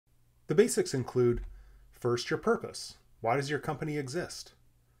The basics include, first, your purpose. Why does your company exist?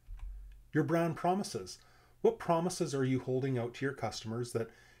 Your brand promises. What promises are you holding out to your customers that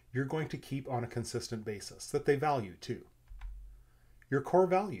you're going to keep on a consistent basis, that they value too? Your core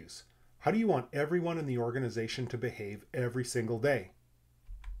values. How do you want everyone in the organization to behave every single day?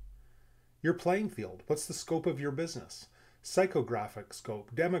 Your playing field. What's the scope of your business? Psychographic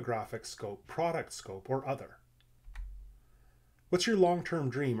scope, demographic scope, product scope, or other? What's your long-term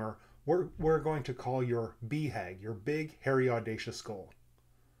dream, or we're going to call your BHAG, your big, hairy, audacious goal?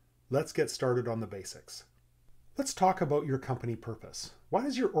 Let's get started on the basics. Let's talk about your company purpose. Why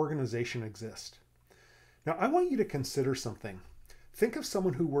does your organization exist? Now, I want you to consider something. Think of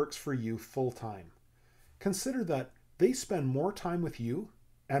someone who works for you full-time. Consider that they spend more time with you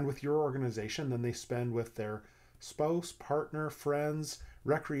and with your organization than they spend with their spouse, partner, friends,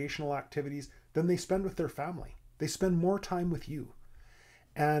 recreational activities, than they spend with their family. They spend more time with you.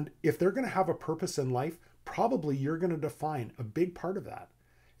 And if they're going to have a purpose in life, probably you're going to define a big part of that.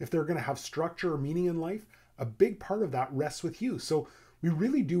 If they're going to have structure or meaning in life, a big part of that rests with you. So we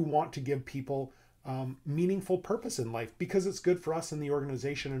really do want to give people meaningful purpose in life because it's good for us in the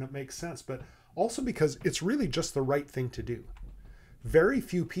organization and it makes sense, but also because it's really just the right thing to do. Very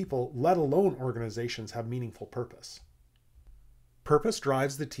few people, let alone organizations, have meaningful purpose. Purpose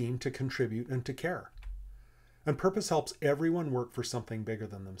drives the team to contribute and to care. And purpose helps everyone work for something bigger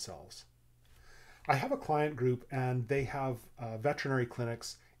than themselves. I have a client group and they have veterinary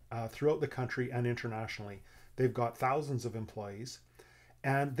clinics throughout the country and internationally. They've got thousands of employees,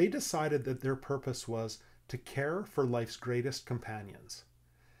 and they decided that their purpose was to care for life's greatest companions.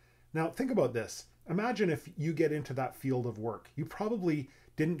 Now, think about this. Imagine if you get into that field of work. You probably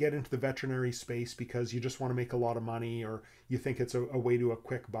didn't get into the veterinary space because you just want to make a lot of money, or you think it's a way to a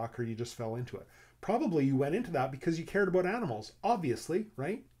quick buck, or you just fell into it. Probably you went into that because you cared about animals, obviously,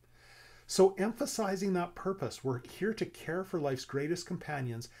 right? So emphasizing that purpose, we're here to care for life's greatest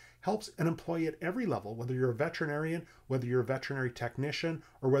companions, helps an employee at every level, whether you're a veterinarian, whether you're a veterinary technician,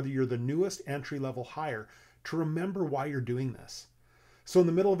 or whether you're the newest entry-level hire, to remember why you're doing this. So in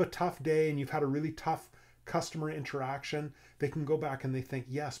the middle of a tough day and you've had a really tough customer interaction, they can go back and they think,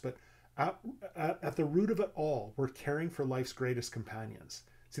 yes, but at the root of it all, we're caring for life's greatest companions.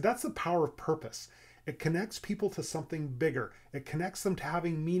 See, that's the power of purpose. It connects people to something bigger. It connects them to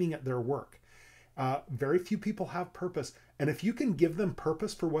having meaning at their work. Very few people have purpose. And if you can give them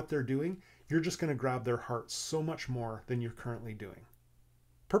purpose for what they're doing, you're just going to grab their hearts so much more than you're currently doing.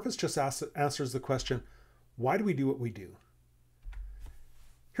 Purpose just answers the question, why do we do what we do?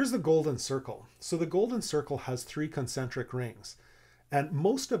 Here's the golden circle. So the golden circle has 3 concentric rings. And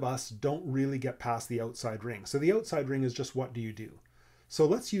most of us don't really get past the outside ring. So the outside ring is just, what do you do? So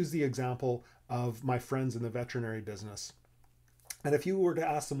let's use the example of my friends in the veterinary business. And if you were to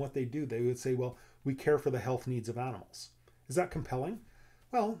ask them what they do, they would say, well, we care for the health needs of animals. Is that compelling?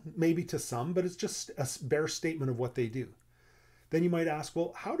 Well, maybe to some, but it's just a bare statement of what they do. Then you might ask,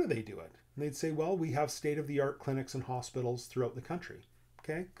 well, how do they do it? And they'd say, well, we have state-of-the-art clinics and hospitals throughout the country.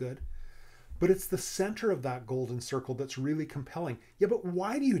 Okay, good. But it's the center of that golden circle that's really compelling. Yeah, but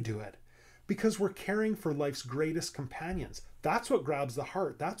why do you do it? Because we're caring for life's greatest companions. That's what grabs the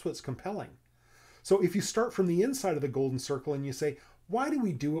heart. That's what's compelling. So if you start from the inside of the golden circle and you say, why do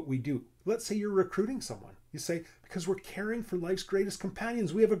we do what we do? Let's say you're recruiting someone. You say, because we're caring for life's greatest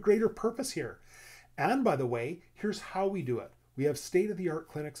companions. We have a greater purpose here. And by the way, here's how we do it. We have state-of-the-art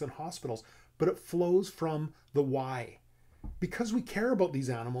clinics and hospitals, but it flows from the why. Because we care about these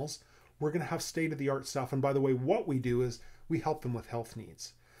animals, we're going to have state-of-the-art stuff. And by the way, what we do is we help them with health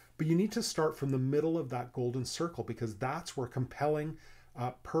needs. But you need to start from the middle of that golden circle because that's where compelling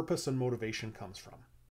purpose and motivation comes from.